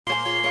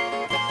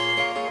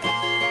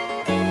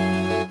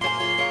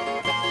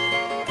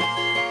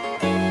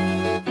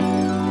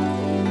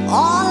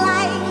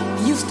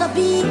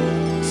be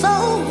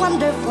so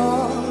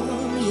wonderful,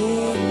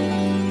 yeah.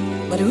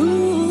 But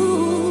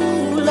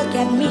ooh, look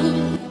at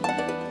me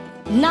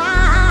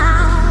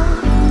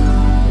now.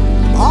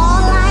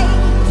 All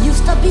life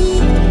used to be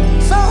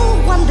so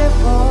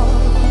wonderful,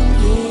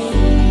 yeah.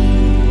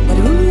 But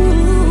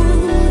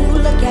ooh,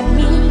 look at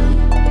me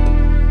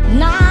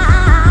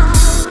now.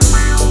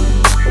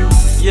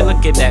 You're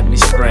looking at me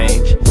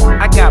strange.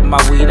 I got my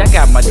weed, I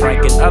got my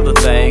drink and other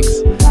things.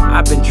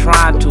 I've been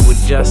trying to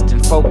adjust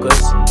and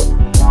focus.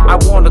 I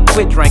wanna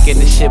quit drinking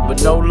this shit,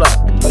 but no luck.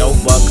 No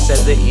bucks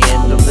at the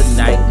end of the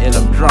night, and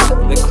I'm drunk.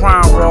 The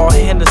Crown Royal,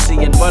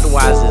 Hennessy, and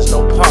Budweiser's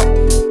no pump.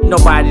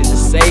 Nobody to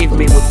save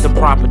me with the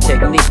proper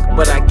technique,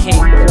 but I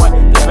can't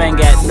point the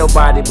finger at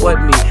nobody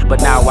but me.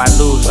 But now I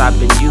lose, I've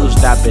been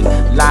used, I've been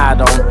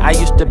lied on. I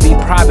used to be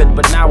private,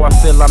 but now I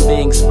feel I'm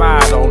being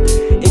spied on.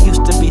 It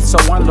used to be so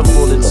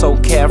wonderful and so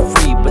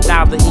carefree, but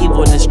now the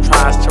evilness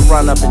tries to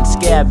run up and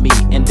scare me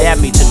and dare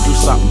me to do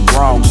something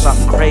wrong,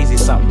 something crazy,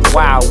 something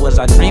wild. Was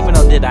I dreaming,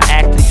 or did I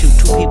actually shoot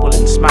two people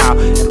and smile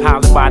and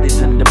pile the bodies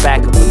in the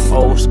back of an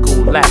old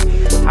school lack?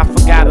 I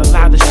forgot a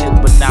lot of shit,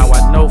 but now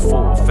I know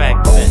for a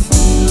fact that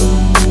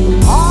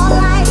all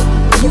life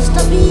used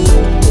to be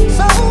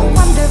so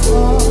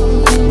wonderful,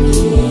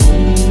 yeah.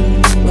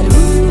 But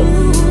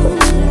ooh,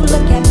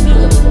 look at me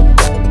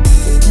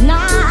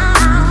now.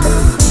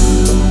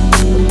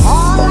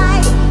 All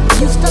life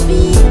used to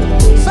be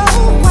so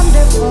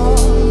wonderful,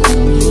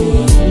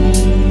 yeah.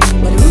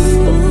 But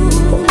ooh,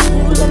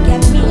 look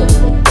at me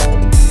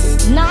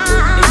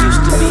now. it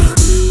used to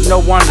be no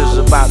wonders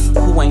about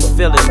who ain't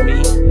feeling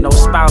me. No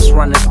spouse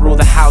running through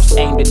the house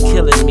aimed at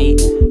killing me.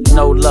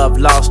 No love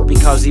lost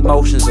because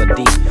emotions are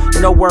deep.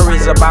 No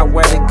worries about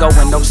where to go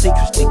and no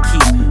secrets to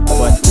keep.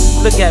 But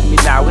look at me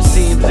now, it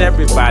seems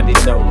everybody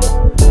knows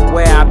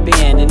where I've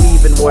been and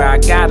even where I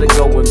gotta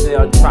go. And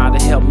they'll try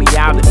to help me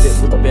out if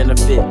it would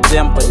benefit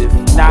them. But if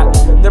not,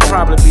 they'll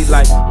probably be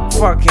like,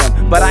 fuck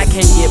him. But I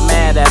can't get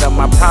mad at them,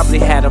 I probably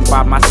had them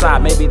by my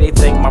side. Maybe they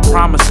think my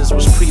promises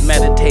was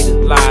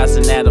premeditated lies,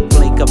 and at a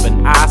blink of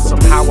an eye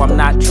somehow I'm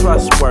not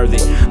trustworthy.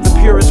 The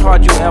purest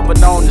heart you ever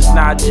known is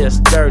not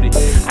just dirty.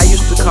 I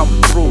used to come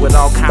through with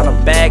all kind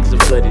of bags of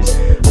goodies,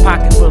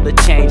 pocket full of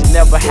change,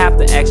 never have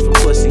to ask for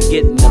pussy,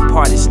 getting the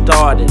party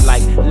started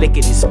like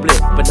lickety split.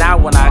 But now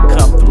when I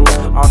come through,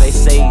 all they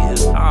say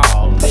is,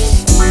 oh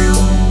shit.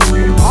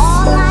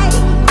 All life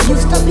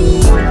used to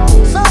be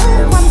so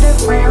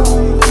wonderful,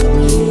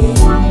 yeah.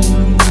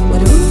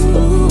 But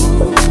ooh,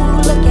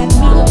 look at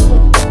me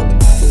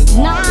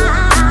now.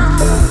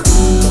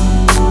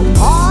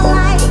 All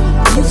life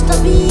used to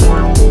be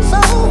so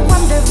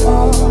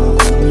wonderful,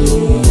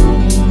 yeah.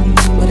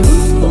 But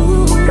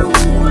ooh,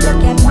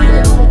 look at me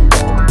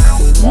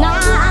now.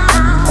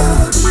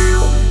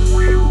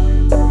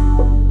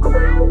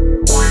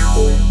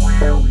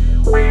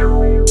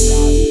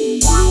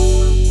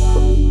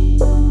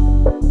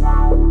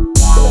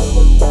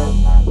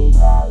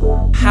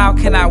 How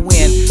can I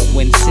win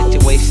when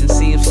situation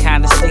seems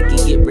kinda sticky?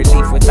 Get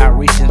relief without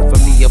reaching for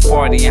me a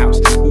 40 ounce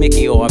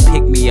Mickey or a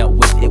pick me up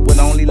with it would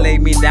only lay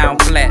me down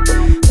flat.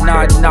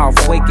 Nodding off,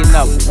 waking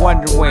up,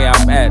 wondering where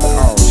I'm at.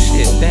 Oh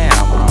shit, damn.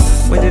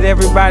 Where did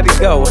everybody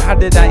go? How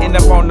did I end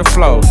up on the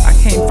floor? I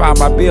can't find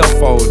my bill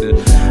folder.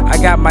 I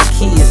got my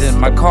keys and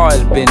my car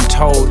has been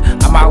towed.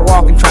 I'm out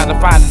walking trying to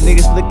find the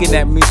niggas looking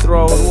at me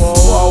throw. Whoa,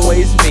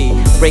 always me.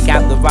 Break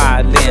out the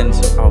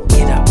violins. Oh,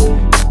 get up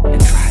and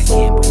try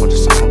again before the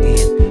song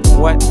ends.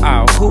 What?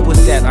 Oh, who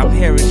was that? I'm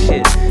hearing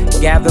shit.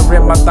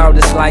 Gathering my thought,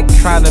 it's like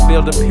trying to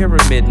build a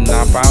pyramid, and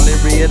I'm finally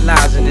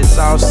realizing it's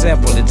all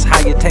simple. It's how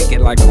you take it,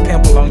 like a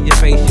pimple on your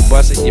face. You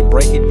bust it, you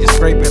break it, you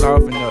scrape it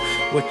off, and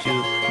what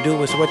you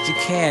do is what you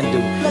can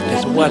do.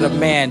 It's what a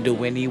man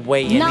do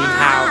anyway,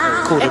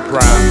 anyhow. Cooter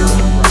Brown.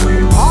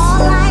 All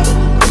life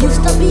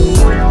used to be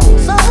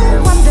so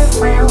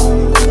wonderful,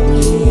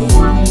 yeah.